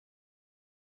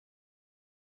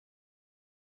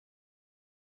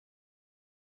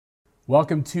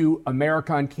Welcome to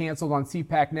America Uncanceled on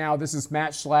CPAC Now. This is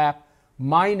Matt Schlapp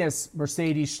minus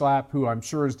Mercedes Schlapp, who I'm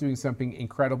sure is doing something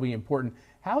incredibly important.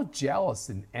 How jealous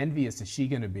and envious is she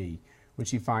going to be when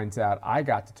she finds out I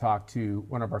got to talk to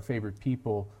one of our favorite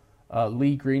people,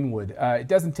 Lee Greenwood. It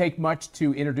doesn't take much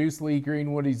to introduce Lee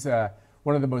Greenwood. He's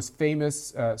one of the most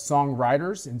famous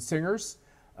songwriters and singers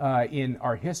in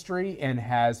our history, and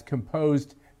has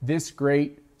composed this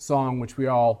great song, which we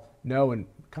all know and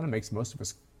kind of makes most of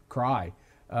us cry,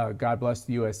 God Bless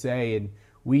the USA. And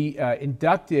we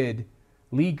inducted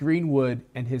Lee Greenwood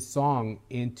and his song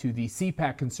into the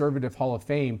CPAC Conservative Hall of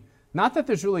Fame. Not that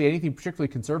there's really anything particularly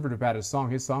conservative about his song.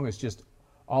 His song is just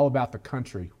all about the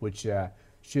country, which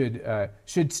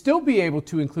should still be able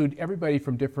to include everybody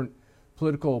from different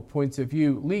political points of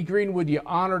view. Lee Greenwood, you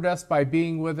honored us by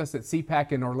being with us at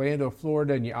CPAC in Orlando,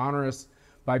 Florida, and you honor us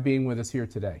by being with us here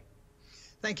today.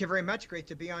 Thank you very much. Great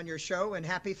to be on your show, and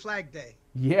happy Flag Day.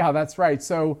 Yeah, that's right.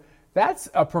 So that's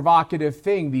a provocative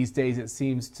thing these days, it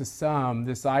seems to some,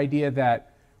 this idea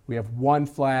that we have one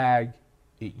flag,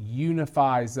 it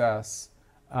unifies us,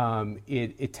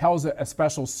 it tells a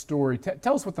special story.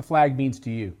 Tell us what the flag means to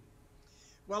you.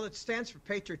 Well, it stands for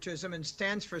patriotism and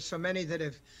stands for so many that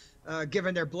have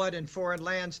given their blood in foreign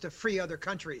lands to free other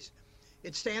countries.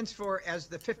 It stands for, as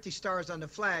the 50 stars on the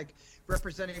flag,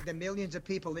 representing the millions of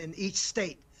people in each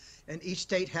state, and each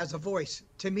state has a voice.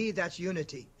 To me, that's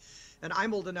unity. And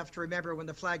I'm old enough to remember when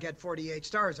the flag had 48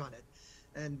 stars on it.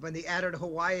 And when they added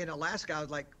Hawaii and Alaska, I was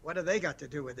like, what do they got to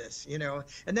do with this? You know?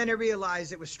 And then I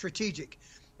realized it was strategic.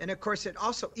 And of course, it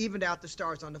also evened out the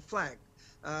stars on the flag.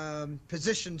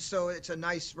 Positioned so it's a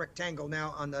nice rectangle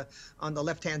now on the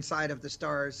left-hand side of the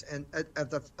stars and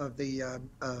of the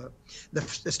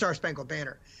Star Spangled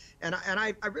Banner, and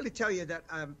I really tell you that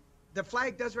the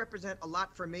flag does represent a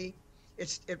lot for me.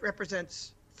 It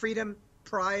represents freedom,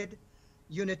 pride,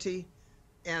 unity,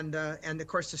 and of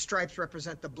course the stripes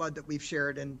represent the blood that we've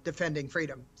shared in defending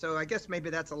freedom. So I guess maybe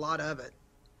that's a lot of it.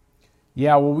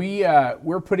 Yeah, well,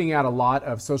 we're putting out a lot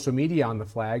of social media on the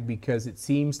flag because it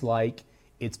seems like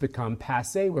it's become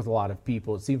passé with a lot of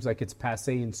people. It seems like it's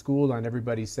passé in school, and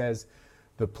everybody says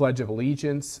the Pledge of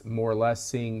Allegiance, more or less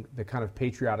sing the kind of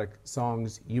patriotic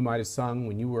songs you might have sung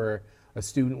when you were a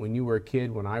student, when you were a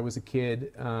kid, when I was a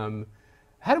kid.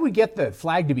 How do we get the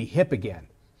flag to be hip again?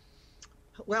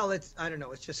 Well, I don't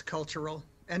know, it's just cultural.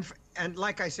 And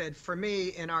like I said, for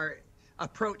me, in our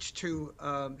approach to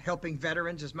helping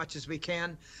veterans as much as we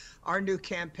can, our new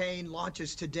campaign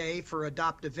launches today for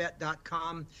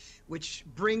adoptavet.com, which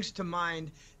brings to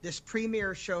mind this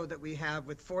premiere show that we have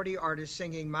with 40 artists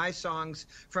singing my songs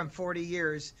from 40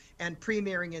 years and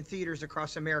premiering in theaters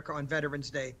across America on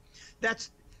Veterans Day. That's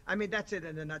it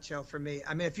in a nutshell for me.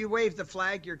 I mean, if you wave the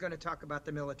flag, you're going to talk about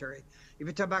the military. If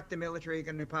you talk about the military,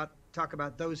 you're going to talk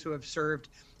about those who have served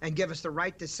and give us the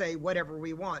right to say whatever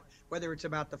we want, whether it's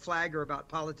about the flag or about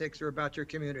politics or about your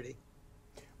community.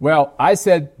 Well, I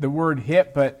said the word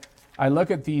hip, but I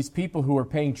look at these people who are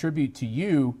paying tribute to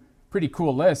you. Pretty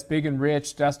cool list. Big and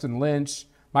Rich, Dustin Lynch,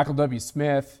 Michael W.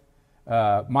 Smith,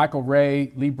 Michael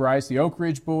Ray, Lee Brice, the Oak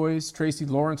Ridge Boys, Tracy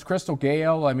Lawrence, Crystal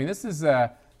Gale. I mean, this is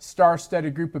a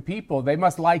star-studded group of people. They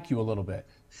must like you a little bit.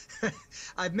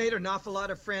 I've made an awful lot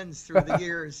of friends through the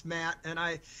years, Matt, and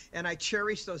I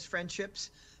cherish those friendships.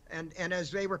 And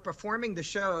as they were performing the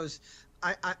shows,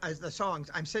 the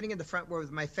songs, I'm sitting in the front row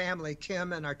with my family,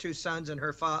 Kim and our two sons and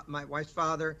my wife's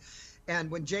father.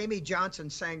 And when Jamie Johnson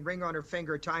sang Ring on Her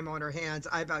Finger, Time on Her Hands,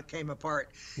 I about came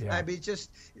apart. Yeah. I mean, just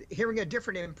hearing a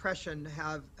different impression,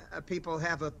 have people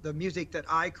have the music that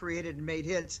I created and made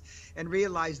hits, and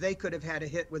realize they could have had a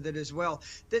hit with it as well.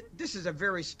 This is a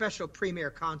very special premiere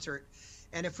concert.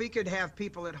 And if we could have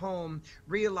people at home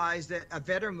realize that a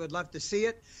veteran would love to see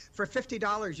it, for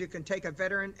 $50 you can take a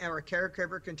veteran, or a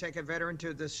caregiver can take a veteran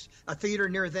to a theater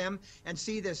near them and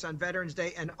see this on Veterans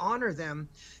Day and honor them,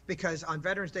 because on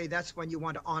Veterans Day, that's when you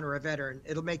want to honor a veteran.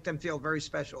 It'll make them feel very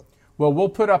special. Well, we'll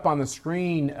put up on the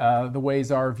screen the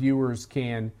ways our viewers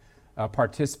can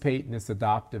participate in this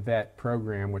Adopt a Vet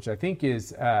program, which I think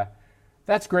is,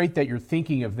 that's great that you're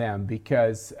thinking of them,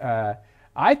 because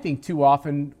I think too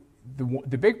often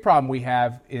the big problem we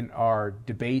have in our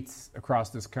debates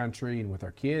across this country and with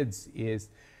our kids is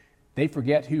they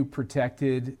forget who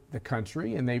protected the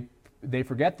country, and they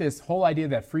forget this whole idea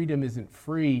that freedom isn't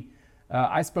free.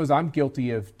 I suppose I'm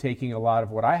guilty of taking a lot of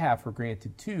what I have for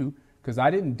granted too, because I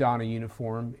didn't don a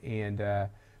uniform and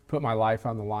put my life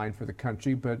on the line for the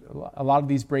country, but a lot of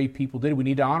these brave people did. We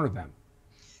need to honor them.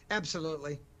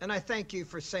 Absolutely. And I thank you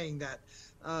for saying that.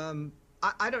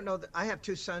 I don't know that I have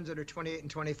two sons that are 28 and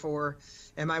 24,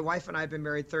 and my wife and I have been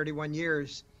married 31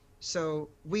 years. So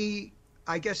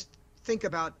I guess think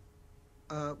about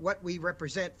what we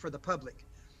represent for the public.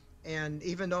 And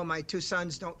even though my two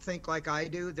sons don't think like I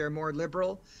do, they're more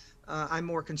liberal, I'm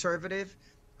more conservative,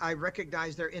 I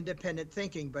recognize their independent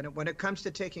thinking. But when it comes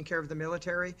to taking care of the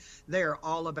military, they are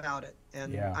all about it.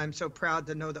 And I'm so proud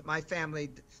to know that my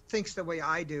family thinks the way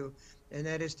I do, and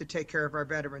that is to take care of our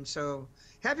veterans. So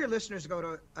have your listeners go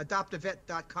to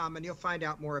adoptavet.com and you'll find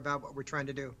out more about what we're trying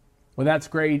to do. Well, that's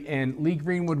great. And Lee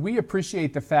Greenwood, we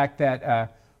appreciate the fact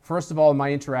that, first of all, in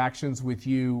my interactions with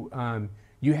you,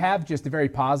 you have just a very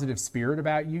positive spirit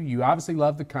about you. You obviously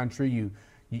love the country.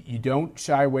 You don't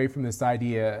shy away from this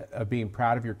idea of being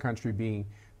proud of your country, being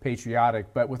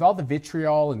patriotic. But with all the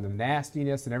vitriol and the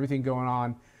nastiness and everything going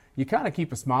on, you kind of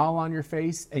keep a smile on your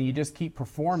face and you just keep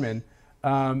performing.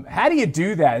 How do you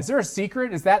do that? Is there a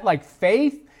secret? Is that like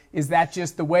faith? Is that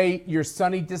just the way your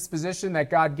sunny disposition that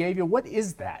God gave you? What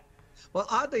is that? Well,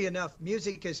 oddly enough,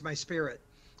 music is my spirit.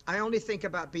 I only think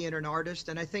about being an artist,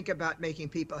 and I think about making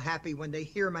people happy when they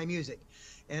hear my music.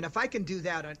 And if I can do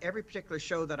that on every particular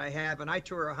show that I have, and I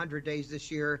tour 100 days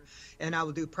this year, and I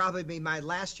will do probably my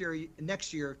last year,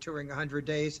 next year, touring 100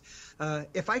 days.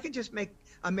 If I can just make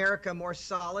America more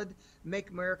solid,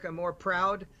 make America more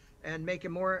proud, and make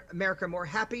America more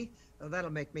happy, well,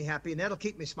 that'll make me happy, and that'll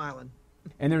keep me smiling.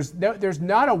 And there's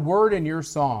not a word in your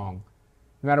song,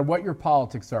 no matter what your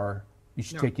politics are, you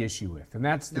should take issue with. And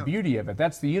that's the beauty of it.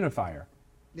 That's the unifier.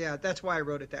 Yeah, that's why I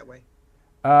wrote it that way.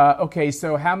 Okay,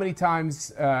 so how many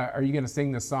times are you going to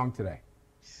sing this song today?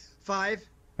 5.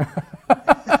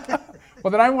 Well,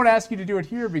 then I won't ask you to do it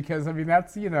here because, I mean,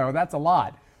 that's a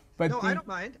lot. But no, I don't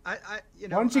mind.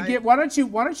 Why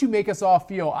don't you make us all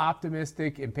feel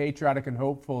optimistic and patriotic and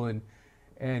hopeful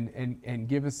and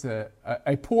give us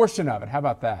a portion of it? How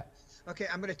about that? Okay,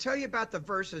 I'm going to tell you about the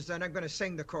verses, then I'm going to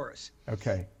sing the chorus.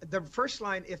 Okay. The first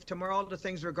line, if tomorrow all the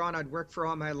things were gone, I'd work for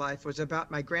all my life, was about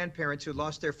my grandparents who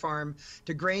lost their farm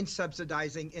to grain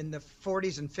subsidizing in the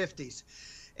 40s and 50s.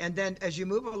 And then as you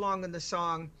move along in the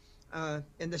song,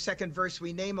 in the second verse,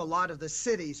 we name a lot of the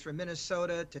cities from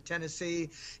Minnesota to Tennessee,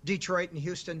 Detroit and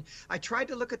Houston. I tried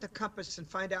to look at the compass and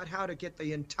find out how to get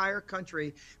the entire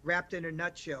country wrapped in a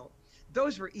nutshell.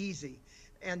 Those were easy.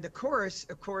 And the chorus,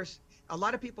 of course, a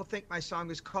lot of people think my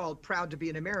song is called Proud to be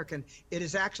an American. It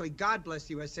is actually God Bless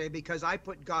the USA because I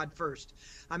put God first.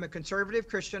 I'm a conservative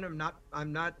Christian.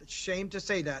 I'm not ashamed to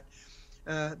say that.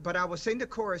 But I will sing the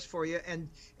chorus for you, and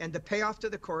the payoff to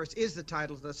the chorus is the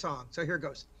title of the song. So here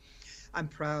goes. I'm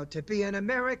proud to be an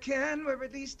American, where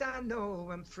at least I know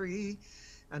I'm free.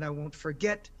 And I won't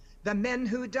forget the men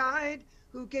who died,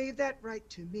 who gave that right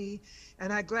to me.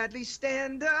 And I gladly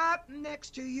stand up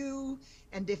next to you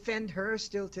and defend her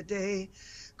still today.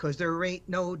 'Cause there ain't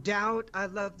no doubt I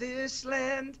love this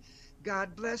land.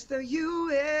 God bless the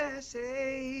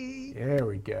USA. There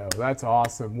we go. That's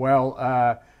awesome. Well,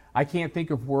 I can't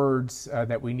think of words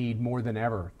that we need more than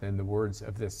ever than the words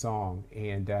of this song.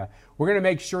 And we're going to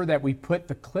make sure that we put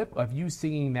the clip of you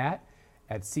singing that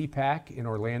at CPAC in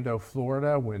Orlando,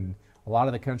 Florida, when a lot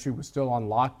of the country was still on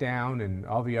lockdown and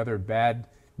all the other bad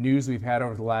news we've had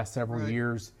over the last several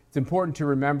years. It's important to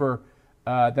remember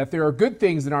that there are good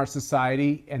things in our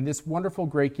society, and this wonderful,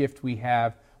 great gift we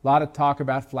have. A lot of talk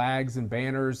about flags and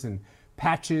banners and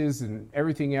patches and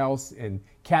everything else and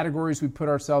categories we put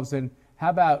ourselves in.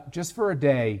 How about just for a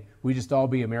day, we just all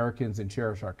be Americans and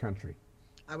cherish our country?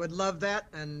 I would love that,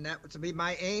 and that would be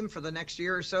my aim for the next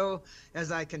year or so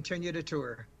as I continue to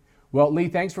tour. Well, Lee,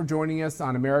 thanks for joining us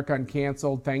on America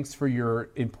UnCanceled. Thanks for your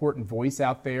important voice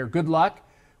out there. Good luck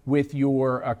with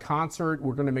your concert.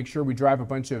 We're going to make sure we drive a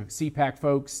bunch of CPAC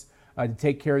folks to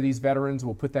take care of these veterans.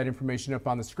 We'll put that information up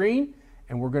on the screen,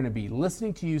 and we're going to be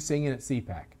listening to you singing at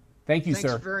CPAC. Thank you, sir.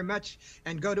 Thanks very much,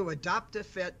 and go to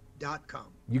adoptavet.com.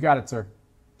 You got it, sir.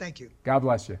 Thank you. God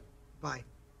bless you. Bye.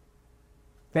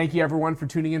 Thank you, everyone, for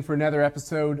tuning in for another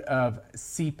episode of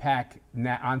CPAC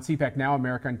on CPAC Now,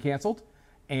 America UnCanceled.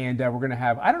 And we're going to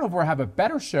have, I don't know if we'll have a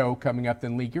better show coming up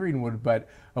than Lee Greenwood, but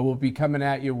we'll be coming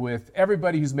at you with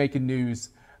everybody who's making news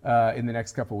in the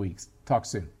next couple weeks. Talk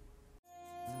soon.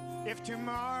 If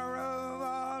tomorrow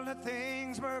all the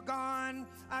things were gone,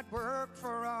 I'd worked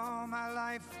for all my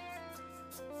life,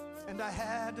 and I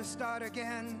had to start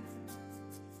again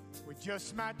with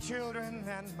just my children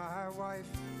and my wife.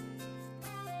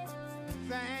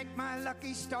 Thank my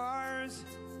lucky stars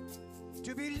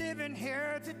to be living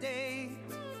here today,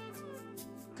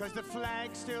 'cause the flag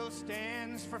still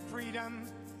stands for freedom,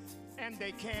 and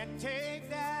they can't take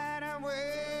that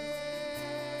away.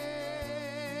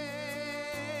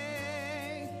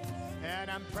 And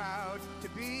I'm proud to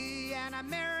be an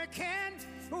American,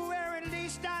 where at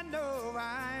least I know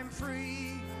I'm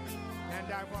free.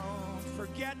 And I won't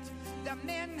forget the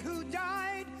men who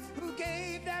died, who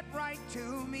gave that right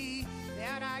to me.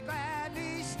 And I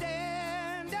gladly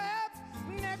stand up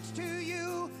next to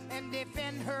you and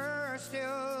defend her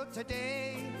still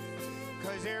today.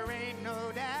 'Cause there ain't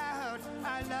no doubt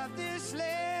I love this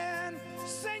land.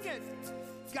 Sing it!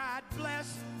 God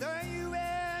bless the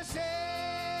USA.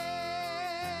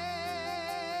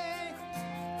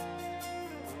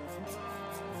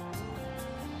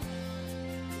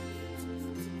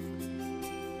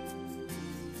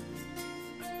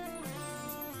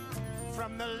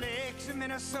 From the lakes of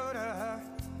Minnesota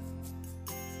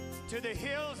to the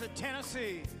hills of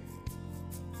Tennessee,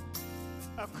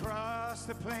 across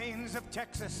the plains of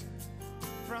Texas,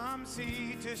 from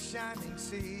sea to shining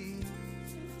sea,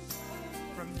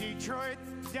 from Detroit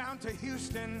down to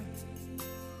Houston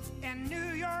and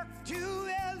New York to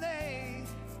LA,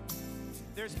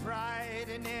 there's pride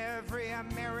in every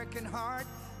American heart,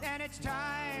 and it's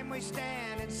time we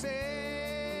stand and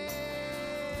say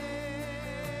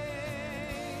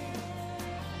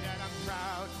that I'm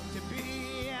proud to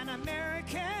be an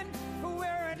American,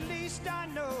 where at least I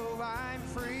know I'm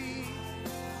free.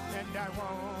 And I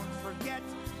won't forget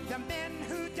the men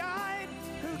who died,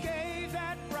 who gave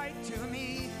that right to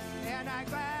me. And I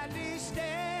gladly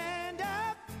stand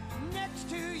up next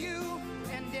to you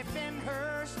and defend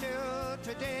her still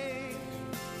today.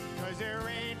 'Cause there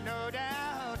ain't no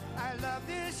doubt I love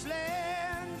this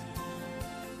land.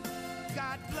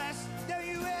 God bless the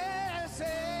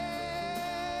USA.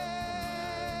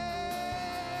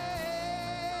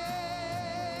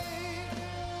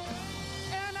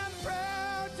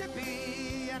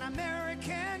 An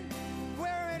American,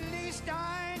 where at least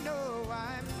I know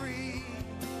I'm free.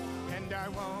 And I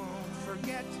won't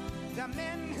forget the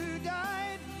men who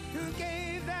died, who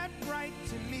gave that right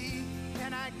to me.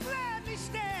 And I gladly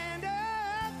stand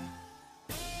up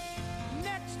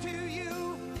next to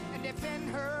you and defend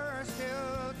her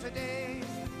still today.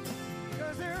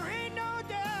 'Cause there ain't no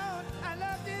doubt I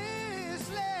love this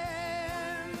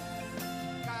land.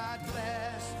 God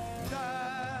bless the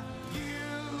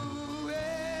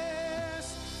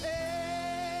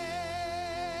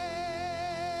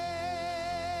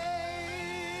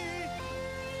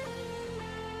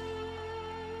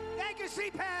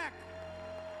CPAC!